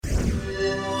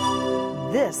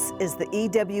This is the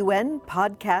EWN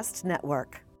Podcast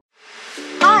Network.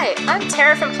 Hi, I'm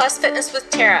Tara from Plus Fitness with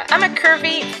Tara. I'm a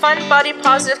curvy, fun, body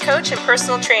positive coach and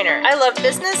personal trainer. I love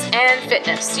business and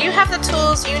fitness. Do you have the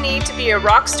tools you need to be a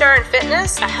rock star in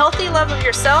fitness? A healthy love of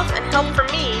yourself and help from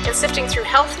me in sifting through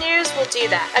health news will do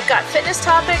that. I've got fitness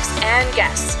topics and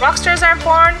guests. Rock stars aren't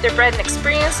born, they're bred in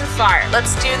experience and fire.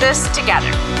 Let's do this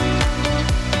together.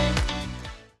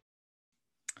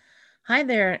 Hi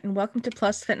there, and welcome to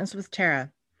Plus Fitness with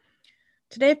Tara.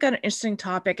 Today I've got an interesting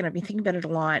topic, and I've been thinking about it a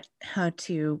lot, how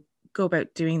to go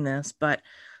about doing this, but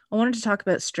I wanted to talk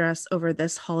about stress over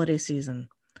this holiday season.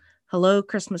 Hello,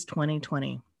 Christmas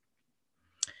 2020.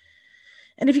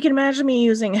 And if you can imagine me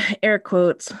using air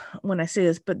quotes when I say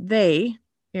this, but they,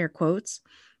 air quotes,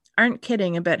 aren't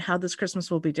kidding about how this Christmas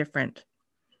will be different.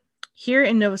 Here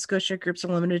in Nova Scotia, groups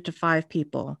are limited to 5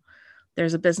 people.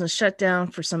 There's a business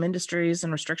shutdown for some industries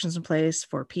and restrictions in place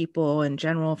for people in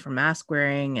general, for mask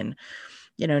wearing and,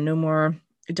 no more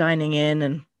dining in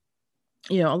and,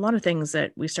 a lot of things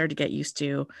that we started to get used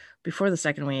to before the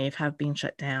second wave have been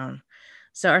shut down.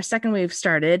 So our second wave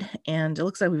started and it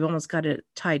looks like we've almost got it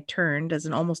tide turned as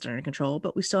in almost under control,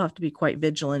 but we still have to be quite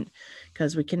vigilant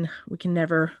because we can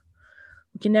never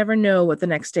know what the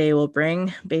next day will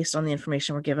bring based on the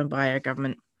information we're given by our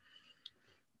government.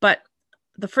 But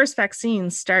the first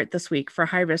vaccines start this week for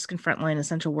high-risk and frontline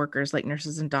essential workers like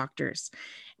nurses and doctors,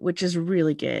 which is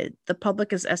really good. The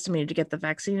public is estimated to get the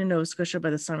vaccine in Nova Scotia by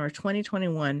the summer of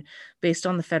 2021 based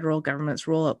on the federal government's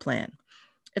rollout plan.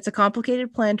 It's a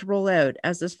complicated plan to roll out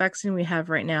as this vaccine we have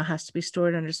right now has to be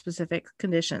stored under specific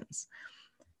conditions.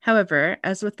 However,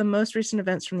 as with the most recent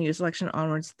events from the US election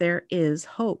onwards, there is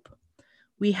hope.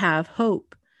 We have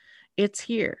hope. It's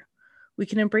here. We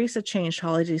can embrace a changed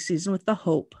holiday season with the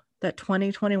hope that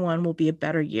 2021 will be a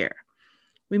better year.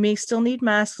 We may still need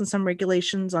masks and some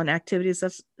regulations on activities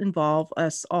that involve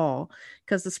us all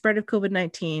because the spread of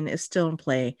COVID-19 is still in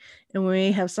play, and we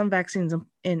may have some vaccines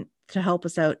in to help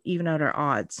us out, even out our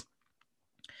odds.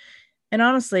 And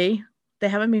honestly, they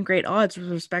haven't been great odds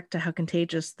with respect to how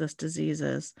contagious this disease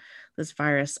is, this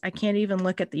virus. I can't even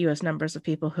look at the US numbers of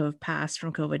people who have passed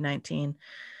from COVID-19.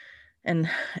 And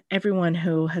everyone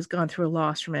who has gone through a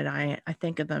loss from it, I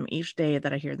think of them each day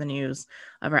that I hear the news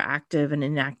of our active and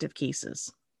inactive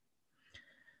cases.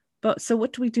 But so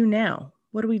what do we do now?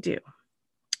 What do we do?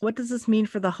 What does this mean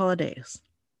for the holidays?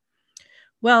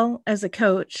 Well, as a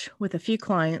coach with a few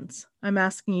clients, I'm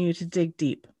asking you to dig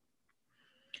deep.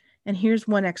 And here's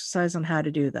one exercise on how to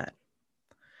do that.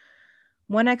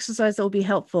 One exercise that will be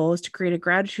helpful is to create a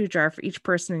gratitude jar for each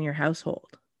person in your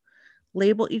household.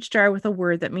 Label each jar with a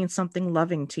word that means something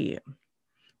loving to you.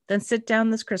 Then sit down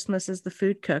this Christmas as the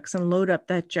food cooks and load up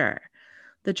that jar.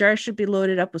 The jar should be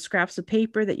loaded up with scraps of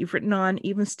paper that you've written on,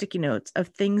 even sticky notes of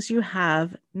things you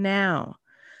have now,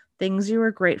 things you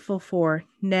are grateful for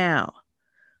now,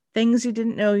 things you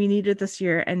didn't know you needed this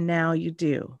year and now you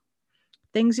do,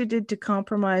 things you did to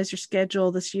compromise your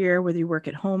schedule this year, whether you work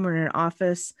at home or in an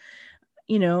office.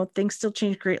 Things still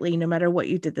change greatly no matter what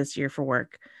you did this year for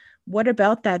work. What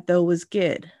about that, though, was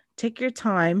good? Take your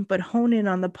time, but hone in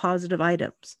on the positive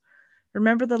items.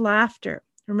 Remember the laughter.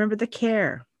 Remember the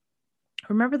care.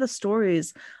 Remember the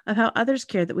stories of how others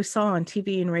cared that we saw on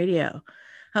TV and radio,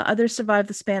 how others survived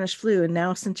the Spanish flu, and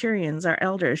now centurions, our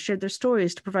elders, shared their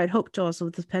stories to provide hope to us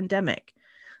with this pandemic.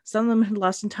 Some of them had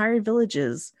lost entire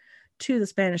villages to the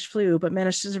Spanish flu, but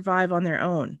managed to survive on their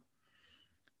own.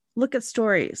 Look at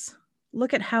stories.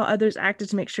 Look at how others acted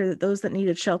to make sure that those that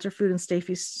needed shelter, food, and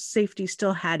safety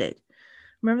still had it.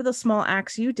 Remember the small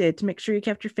acts you did to make sure you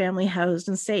kept your family housed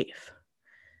and safe.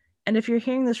 And if you're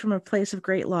hearing this from a place of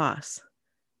great loss,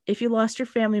 if you lost your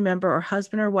family member or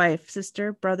husband or wife,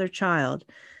 sister, brother, child,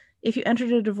 if you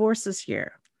entered a divorce this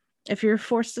year, if you're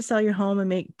forced to sell your home and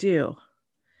make do,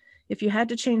 if you had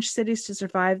to change cities to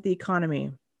survive the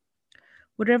economy,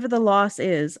 whatever the loss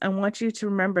is, I want you to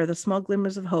remember the small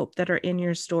glimmers of hope that are in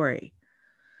your story.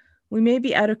 We may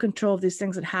be out of control of these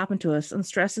things that happen to us and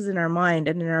stress is in our mind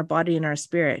and in our body and our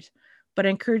spirit, but I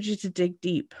encourage you to dig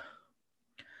deep.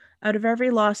 Out of every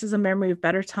loss is a memory of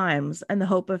better times and the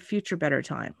hope of future better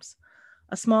times.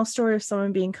 A small story of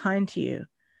someone being kind to you,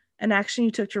 an action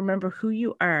you took to remember who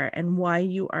you are and why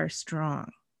you are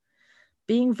strong.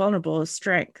 Being vulnerable is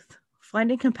strength.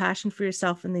 Finding compassion for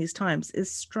yourself in these times is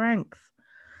strength.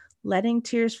 Letting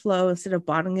tears flow instead of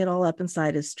bottling it all up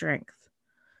inside is strength.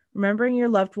 Remembering your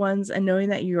loved ones and knowing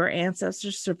that your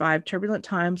ancestors survived turbulent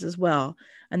times as well,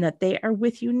 and that they are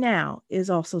with you now is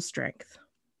also strength.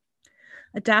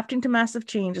 Adapting to massive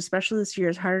change, especially this year,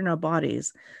 is hard on our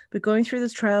bodies, but going through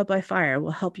this trial by fire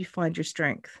will help you find your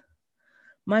strength.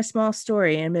 My small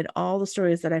story, amid all the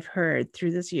stories that I've heard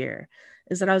through this year,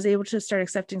 is that I was able to start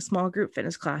accepting small group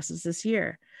fitness classes this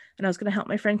year, and I was going to help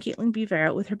my friend Caitlin Beaver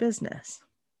out with her business.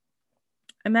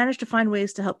 I managed to find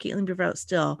ways to help Caitlin Beaver out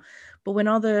still, but when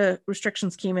all the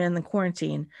restrictions came in the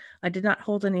quarantine, I did not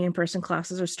hold any in-person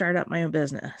classes or start up my own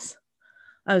business.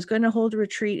 I was going to hold a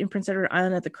retreat in Prince Edward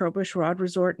Island at the Crowbush Rod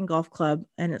Resort and Golf Club,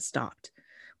 and it stopped.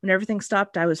 When everything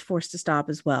stopped, I was forced to stop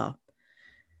as well.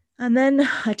 And then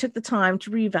I took the time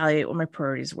to reevaluate what my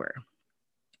priorities were.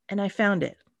 And I found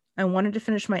it. I wanted to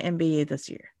finish my MBA this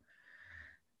year.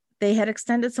 They had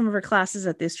extended some of our classes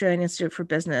at the Australian Institute for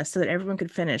Business so that everyone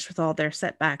could finish with all their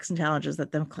setbacks and challenges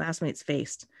that their classmates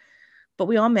faced. But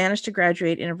we all managed to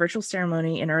graduate in a virtual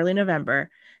ceremony in early November,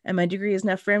 and my degree is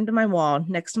now framed on my wall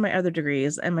next to my other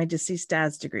degrees and my deceased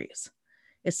dad's degrees.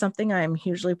 It's something I am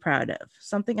hugely proud of,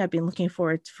 something I've been looking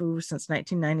forward to since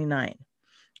 1999,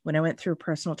 when I went through a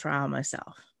personal trial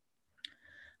myself.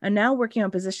 I'm now working on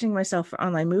positioning myself for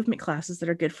online movement classes that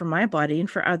are good for my body and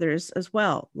for others as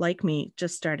well, like me,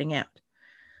 just starting out.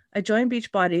 I joined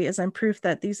Beachbody as I'm proof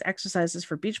that these exercises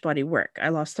for Beachbody work. I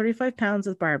lost 35 pounds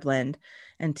with Bar Blend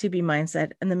and 2B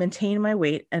Mindset, and then maintained my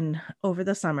weight and over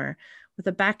the summer with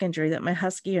a back injury that my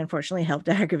husky unfortunately helped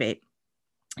aggravate.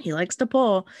 He likes to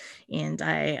pull, and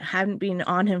I hadn't been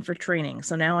on him for training,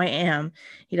 so now I am.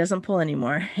 He doesn't pull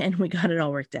anymore, and we got it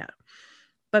all worked out.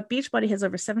 But Beachbody has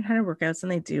over 700 workouts,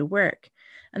 and they do work.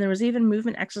 And there was even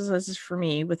movement exercises for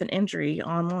me with an injury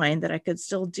online that I could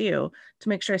still do to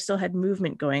make sure I still had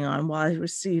movement going on while I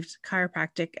received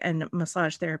chiropractic and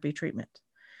massage therapy treatment.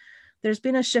 There's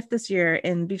been a shift this year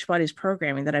in Beachbody's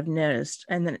programming that I've noticed,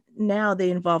 and then now they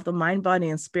involve the mind, body,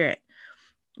 and spirit.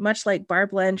 Much like Bar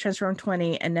Blend, Transform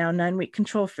 20, and now 9-Week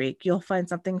Control Freak, you'll find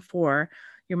something for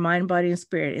your mind, body, and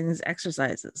spirit in these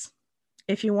exercises.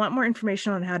 If you want more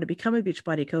information on how to become a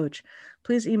Beachbody coach,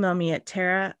 please email me at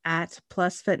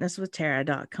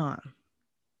tara@plusfitnesswithtara.com.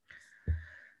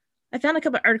 I found a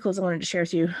couple of articles I wanted to share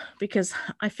with you because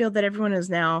I feel that everyone is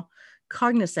now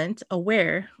cognizant,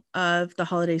 aware of the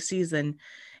holiday season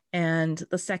and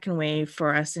the second wave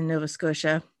for us in Nova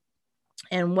Scotia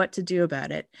and what to do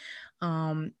about it.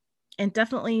 And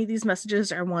definitely these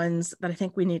messages are ones that I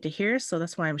think we need to hear, so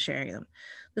that's why I'm sharing them.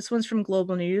 This one's from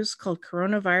Global News called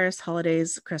Coronavirus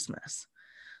Holidays Christmas.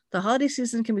 The holiday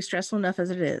season can be stressful enough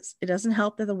as it is. It doesn't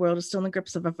help that the world is still in the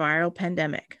grips of a viral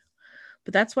pandemic.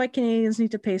 But that's why Canadians need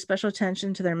to pay special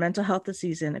attention to their mental health this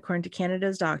season, according to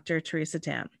Canada's Dr. Teresa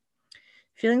Tam.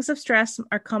 Feelings of stress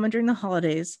are common during the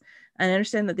holidays, and I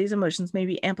understand that these emotions may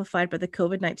be amplified by the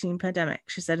COVID-19 pandemic,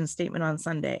 she said in a statement on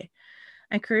Sunday.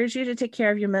 I encourage you to take care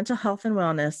of your mental health and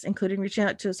wellness, including reaching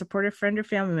out to a supportive friend or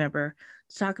family member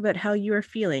to talk about how you are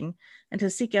feeling and to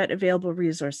seek out available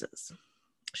resources.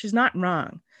 She's not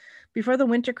wrong. Before the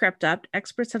winter crept up,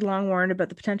 experts had long warned about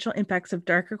the potential impacts of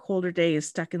darker, colder days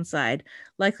stuck inside,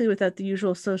 likely without the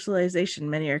usual socialization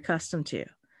many are accustomed to.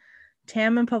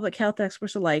 Tam and public health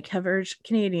experts alike have urged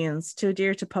Canadians to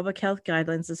adhere to public health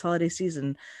guidelines this holiday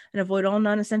season and avoid all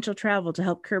non-essential travel to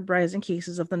help curb rising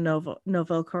cases of the novel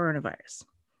coronavirus.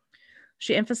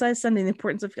 She emphasized Sunday the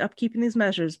importance of upkeeping these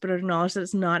measures, but acknowledged that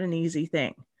it's not an easy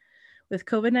thing. With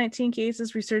COVID-19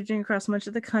 cases resurging across much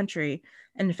of the country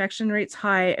and infection rates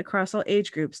high across all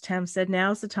age groups, Tam said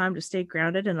now is the time to stay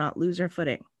grounded and not lose our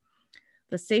footing.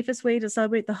 The safest way to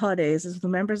celebrate the holidays is with the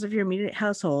members of your immediate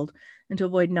household and to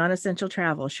avoid non-essential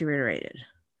travel, she reiterated.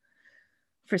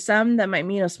 For some, that might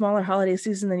mean a smaller holiday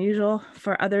season than usual.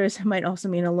 For others, it might also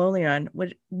mean a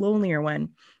lonelier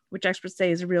one, which experts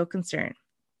say is a real concern.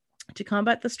 To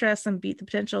combat the stress and beat the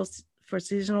potential for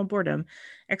seasonal boredom,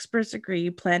 experts agree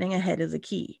planning ahead is a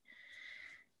key.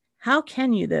 How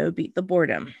can you, though, beat the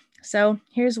boredom? So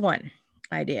here's one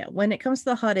idea. When it comes to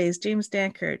the holidays, James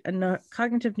Dankert, a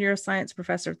cognitive neuroscience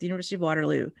professor at the University of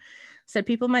Waterloo, said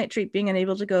people might treat being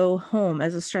unable to go home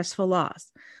as a stressful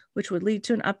loss, which would lead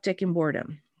to an uptick in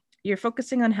boredom. You're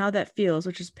focusing on how that feels,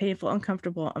 which is painful,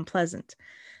 uncomfortable, unpleasant.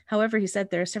 However, he said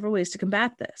there are several ways to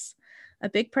combat this. A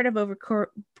big part of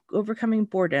overcoming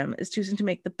boredom is choosing to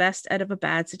make the best out of a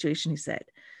bad situation, he said.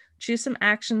 Choose some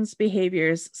actions,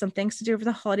 behaviors, some things to do over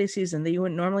the holiday season that you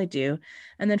wouldn't normally do,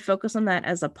 and then focus on that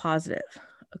as a positive.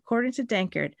 According to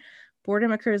Dankert,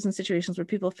 boredom occurs in situations where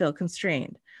people feel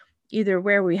constrained, either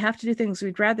where we have to do things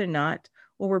we'd rather not,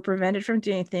 or we're prevented from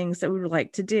doing things that we would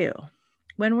like to do.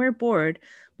 When we're bored,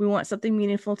 we want something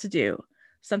meaningful to do,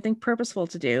 something purposeful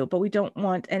to do, but we don't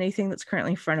want anything that's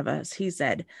currently in front of us, he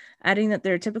said, adding that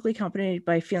they're typically accompanied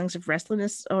by feelings of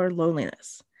restlessness or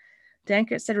loneliness.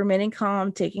 Dankert said remaining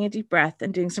calm, taking a deep breath,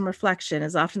 and doing some reflection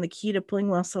is often the key to pulling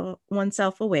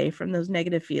oneself away from those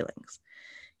negative feelings.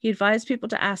 He advised people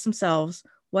to ask themselves,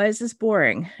 Why is this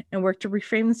boring? And work to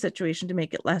reframe the situation to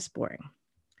make it less boring.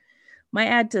 My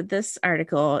add to this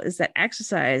article is that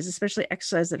exercise, especially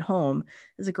exercise at home,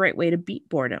 is a great way to beat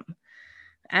boredom,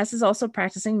 as is also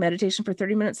practicing meditation for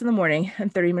 30 minutes in the morning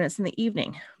and 30 minutes in the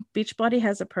evening. Beachbody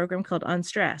has a program called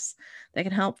Unstress that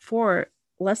can help for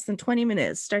less than 20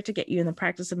 minutes start to get you in the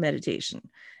practice of meditation.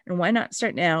 And why not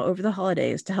start now over the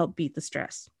holidays to help beat the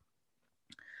stress?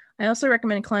 I also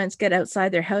recommend clients get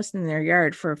outside their house and their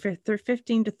yard for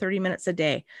 15 to 30 minutes a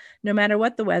day. No matter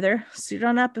what the weather, suit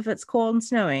on up if it's cold and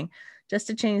snowing, just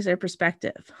to change their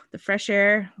perspective. The fresh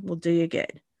air will do you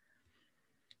good.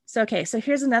 So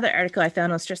here's another article I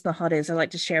found on stress in the holidays I'd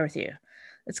like to share with you.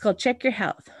 It's called Check Your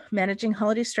Health, Managing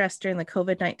Holiday Stress During the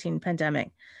COVID-19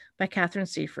 Pandemic by Catherine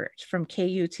Seifert from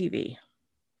KUTV.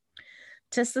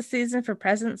 'Tis the season for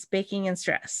presents, baking, and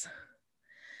stress.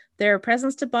 There are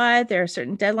presents to buy. There are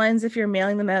certain deadlines if you're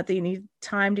mailing them out that you need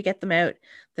time to get them out.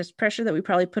 There's pressure that we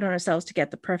probably put on ourselves to get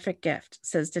the perfect gift,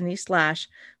 says Denise Lash,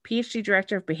 PhD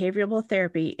Director of Behavioral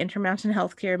Therapy, Intermountain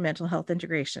Healthcare, Mental Health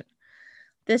Integration.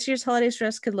 This year's holiday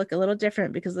stress could look a little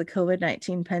different because of the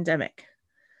COVID-19 pandemic.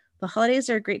 The holidays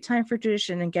are a great time for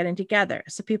tradition and getting together,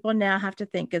 so people now have to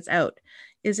think it's out.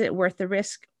 Is it worth the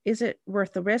risk? Is it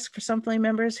worth the risk for some family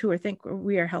members who think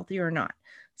we are healthy or not,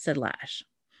 said Lash.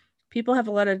 People have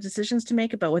a lot of decisions to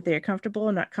make about what they are comfortable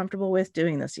and not comfortable with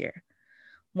doing this year.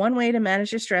 One way to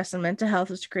manage your stress and mental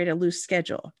health is to create a loose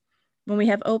schedule. When we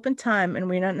have open time and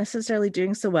we're not necessarily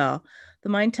doing so well, the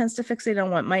mind tends to fixate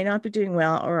on what might not be doing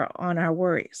well or on our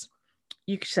worries,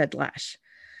 said Lash.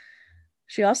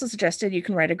 She also suggested you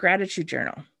can write a gratitude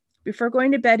journal. Before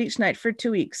going to bed each night for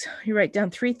 2 weeks, you write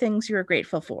down 3 things you are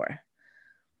grateful for.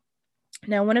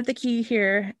 Now, one of the key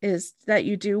here is that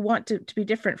you do want to be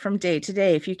different from day to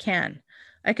day if you can.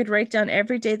 I could write down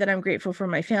every day that I'm grateful for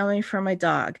my family, for my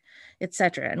dog,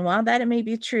 etc. And while that it may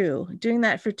be true, doing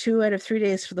that for 2 out of 3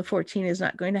 days for the 14 is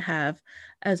not going to have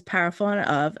as powerful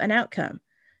of an outcome.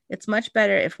 It's much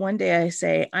better if one day I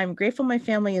say, I'm grateful my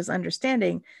family is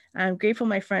understanding. I'm grateful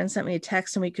my friend sent me a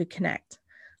text and we could connect.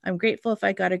 I'm grateful if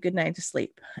I got a good night to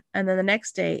sleep. And then the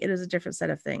next day, it is a different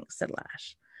set of things, said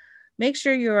Lash. Make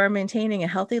sure you are maintaining a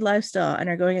healthy lifestyle and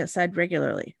are going outside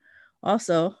regularly.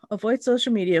 Also, avoid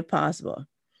social media if possible.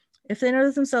 If they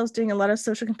notice themselves doing a lot of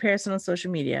social comparison on social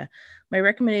media, my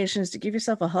recommendation is to give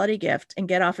yourself a holiday gift and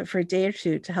get off it for a day or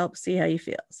 2 to help see how you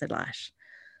feel, said Lash.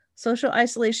 Social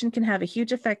isolation can have a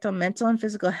huge effect on mental and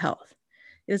physical health.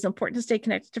 It is important to stay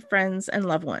connected to friends and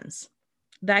loved ones.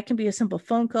 That can be a simple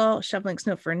phone call, shoveling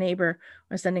snow for a neighbor,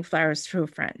 or sending flowers to a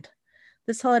friend.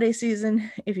 This holiday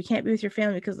season, if you can't be with your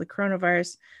family because of the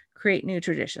coronavirus, create new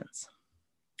traditions.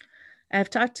 I have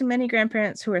talked to many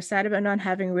grandparents who are sad about not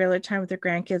having regular time with their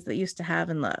grandkids that used to have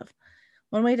and love.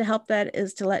 One way to help that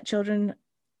is to let children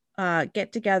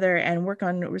get together and work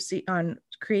on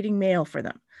creating mail for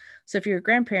them. So if you're a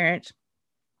grandparent,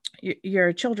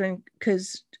 your children,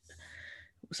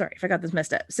 sorry if I got this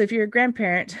messed up. So if you're a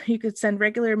grandparent, you could send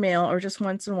regular mail or just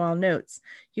once in a while notes.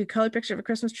 You could color a picture of a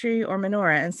Christmas tree or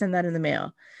menorah and send that in the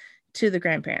mail to the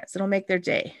grandparents. It'll make their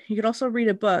day. You could also read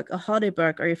a book, a holiday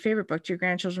book, or your favorite book to your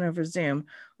grandchildren over Zoom,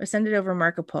 or send it over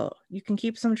Marco Polo. You can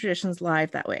keep some traditions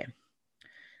live that way.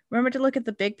 Remember to look at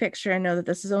the big picture and know that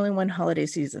this is only one holiday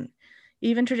season.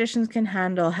 Even traditions can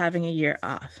handle having a year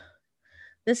off.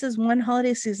 This is one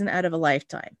holiday season out of a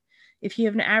lifetime. If you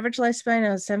have an average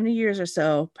lifespan of 70 years or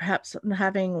so, perhaps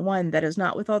having one that is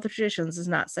not with all the traditions is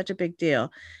not such a big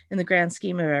deal in the grand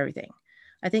scheme of everything.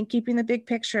 I think keeping the big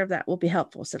picture of that will be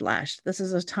helpful, said Lash. This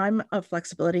is a time of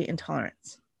flexibility and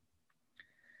tolerance.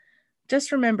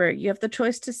 Just remember, you have the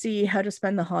choice to see how to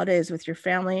spend the holidays with your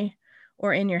family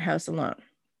or in your house alone.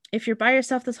 If you're by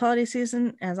yourself this holiday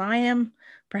season, as I am,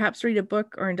 perhaps read a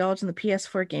book or indulge in the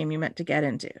PS4 game you meant to get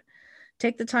into.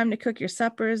 Take the time to cook your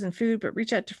suppers and food, but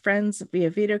reach out to friends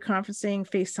via video conferencing,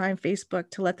 FaceTime,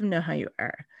 Facebook to let them know how you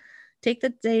are. Take the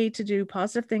day to do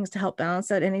positive things to help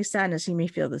balance out any sadness you may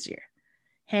feel this year.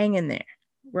 Hang in there.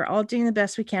 We're all doing the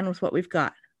best we can with what we've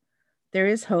got. There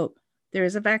is hope. There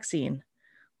is a vaccine.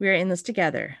 We are in this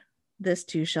together. This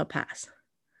too shall pass.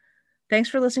 Thanks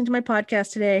for listening to my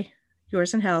podcast today.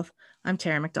 Yours in health. I'm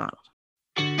Tara MacDonald.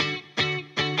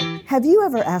 Have you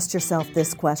ever asked yourself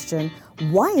this question?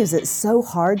 Why is it so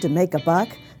hard to make a buck?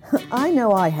 I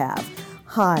know I have.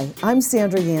 Hi, I'm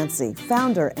Sandra Yancey,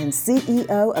 founder and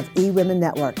CEO of eWomen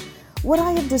Network. What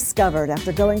I have discovered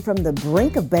after going from the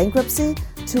brink of bankruptcy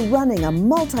to running a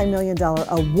multi-million-dollar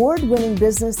award-winning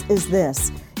business is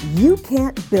this. You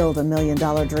can't build $1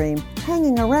 million dream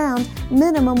hanging around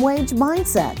minimum wage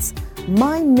mindsets.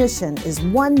 My mission is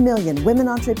 1 million women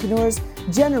entrepreneurs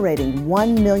generating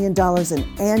 $1 million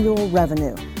in annual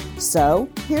revenue. So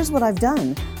here's what I've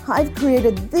done. I've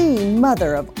created the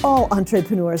mother of all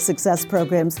entrepreneur success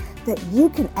programs that you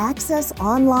can access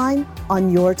online on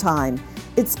your time.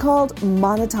 It's called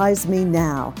Monetize Me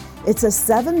Now. It's a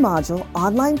 7-module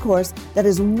online course that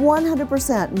is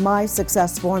 100% my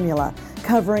success formula,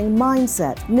 covering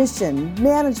mindset, mission,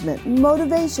 management,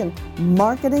 motivation,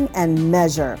 marketing, and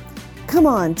measure. Come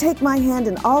on, take my hand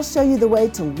and I'll show you the way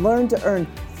to learn to earn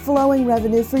flowing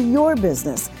revenue for your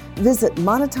business. Visit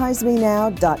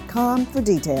monetizemenow.com for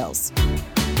details.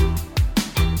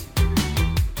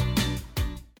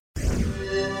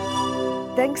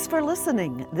 Thanks for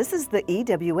listening. This is the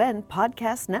EWN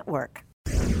Podcast Network.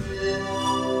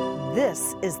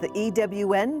 This is the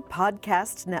EWN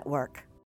Podcast Network.